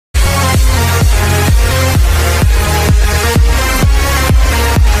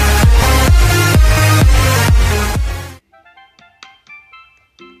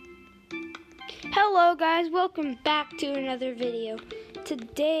welcome back to another video.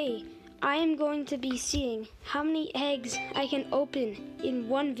 Today I am going to be seeing how many eggs I can open in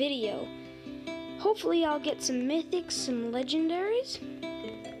one video. Hopefully I'll get some mythics, some legendaries.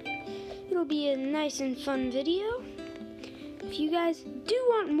 It'll be a nice and fun video. If you guys do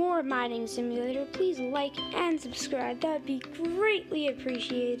want more Mining Simulator, please like and subscribe. That would be greatly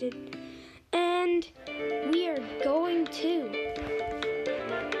appreciated. And we are going to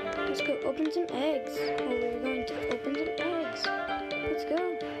let's go open some eggs. Oh, we're going to open some eggs. Let's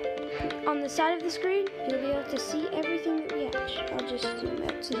go. On the side of the screen, you'll be able to see everything that we hatch. I'll just zoom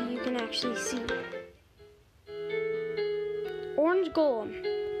out so you can actually see. Orange golem.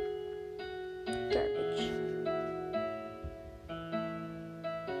 Garbage.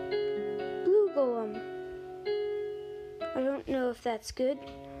 Blue golem. I don't know if that's good.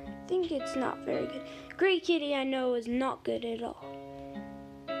 I think it's not very good. Gray kitty I know is not good at all.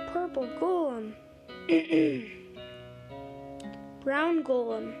 Purple golem. Brown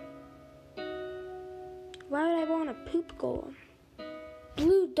golem. Why would I want a poop golem?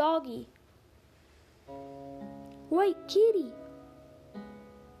 Blue doggy. White kitty.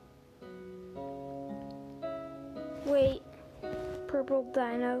 Wait. Purple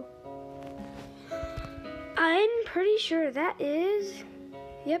dino. I'm pretty sure that is...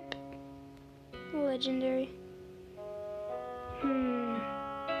 Yep. Legendary.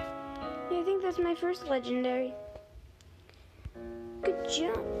 Yeah, I think that's my first legendary. Good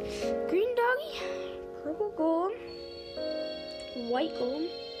job. Green doggy. Purple golem. White golem.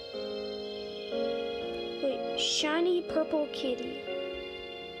 Wait, shiny purple kitty.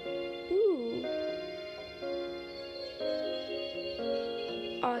 Ooh.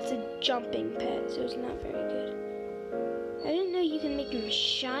 Oh, it's a jumping pet, so it's not very good. I didn't know you can make them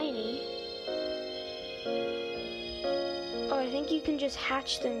shiny. Oh, I think you can just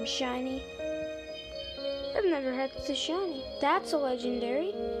hatch them shiny. I've never hatched a shiny. That's a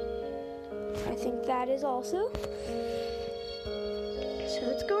legendary. I think that is also. So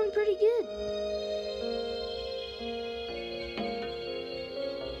it's going pretty good.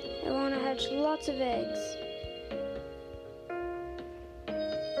 I want to hatch lots of eggs.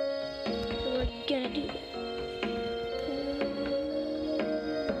 So we're gonna do that.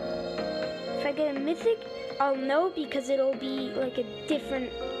 If I get a mythic, I'll know because it'll be like a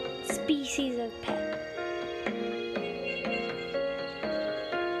different species of pet.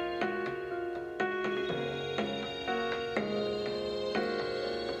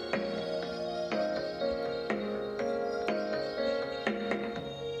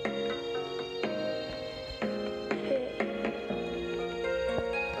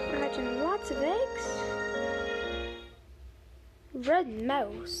 We're hatching lots of eggs. Red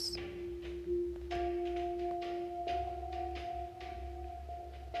mouse.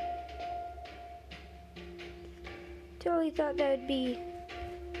 Totally thought that would be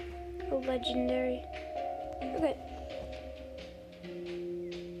a legendary. Okay.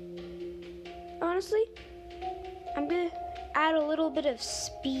 Honestly, I'm gonna add a little bit of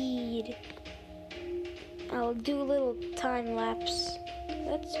speed. I'll do a little time lapse.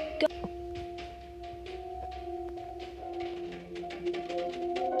 Let's go.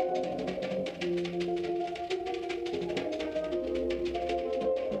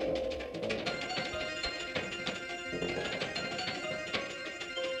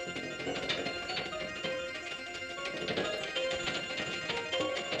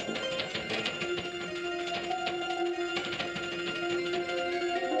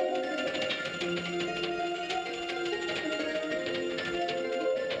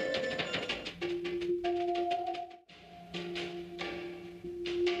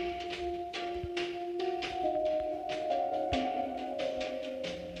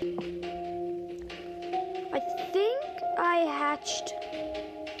 I hatched.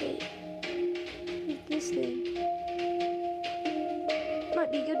 Wait, this thing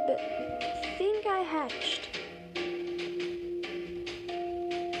might be good, but I think I hatched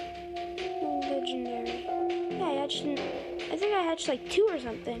legendary. Yeah, I think I hatched like 2 or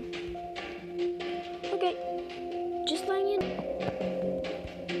something. Okay, just letting you know.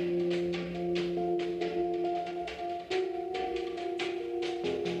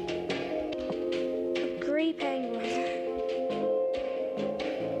 A gray penguin.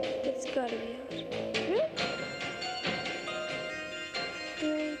 Gotta be awesome.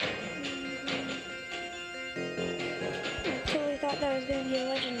 Really? I totally thought that was gonna be a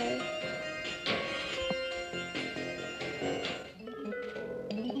legendary.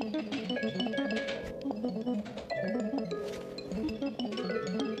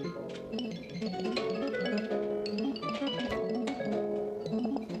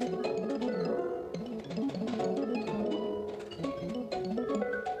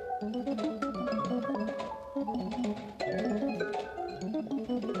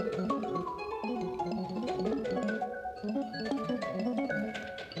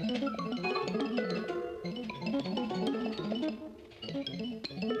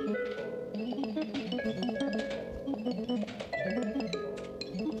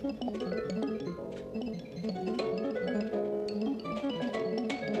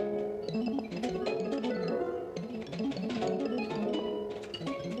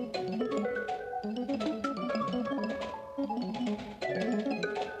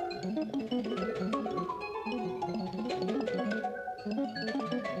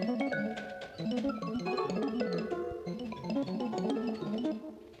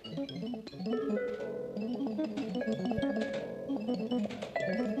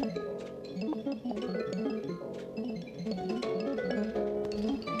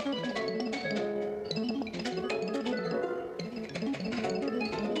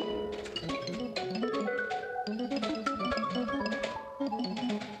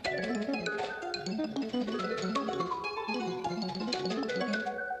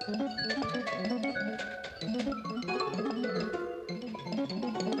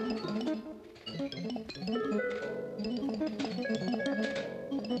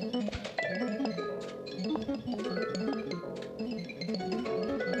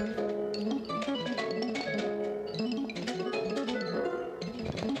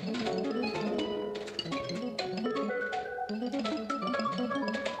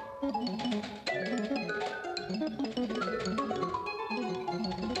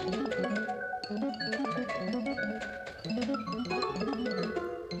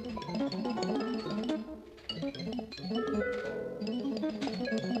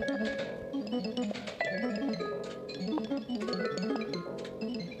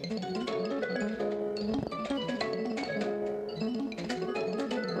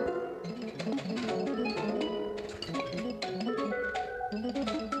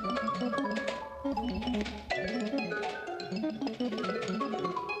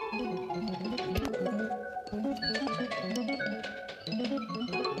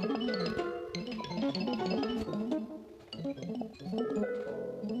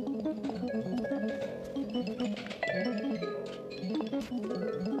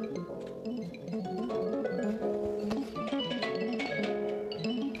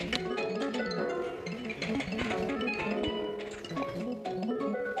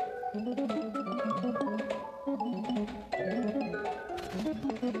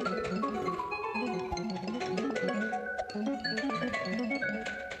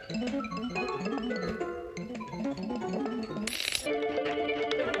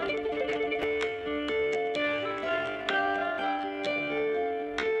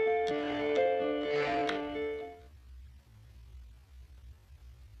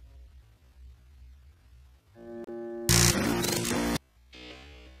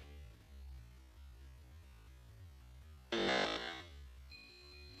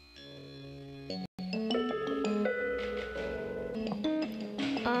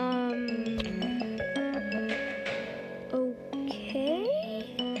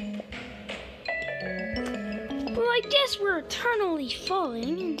 I guess we're eternally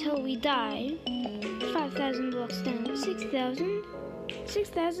falling until we die. 5,000 blocks down.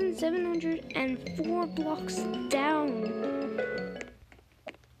 6,704 blocks down.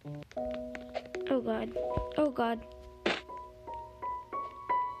 Oh god. Oh god.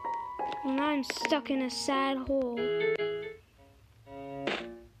 And I'm stuck in a sad hole.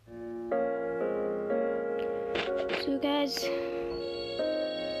 So guys.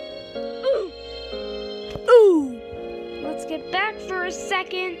 Ooh! Let's get back for a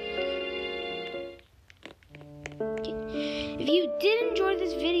second. Okay. If you did enjoy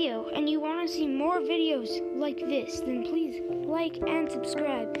this video and you want to see more videos like this, then please like and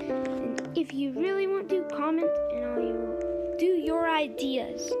subscribe. And if you really want to, comment and I'll do your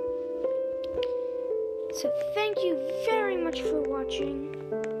ideas. So thank you very much for watching.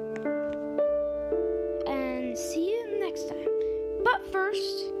 And see you next time. But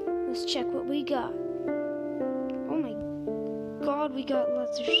first, let's check what we got. Oh my god, we got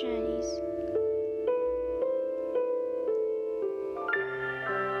lots of shinies.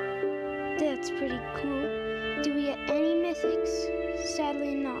 That's pretty cool. Do we get any mythics?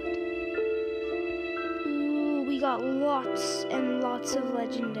 Sadly not. Ooh, we got lots and lots of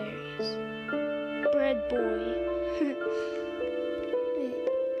legendaries. Bread boy. Wait.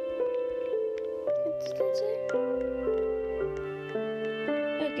 What's that say?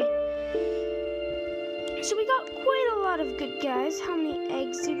 Okay. So we got quite a lot of good guys. How many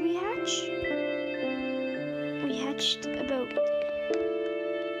eggs did we hatch? We hatched about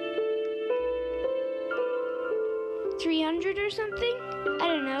 300 or something? I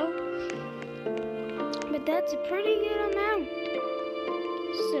don't know. But that's a pretty good amount.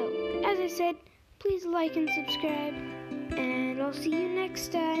 So, as I said, please like and subscribe. And and I'll see you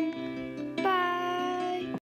next time.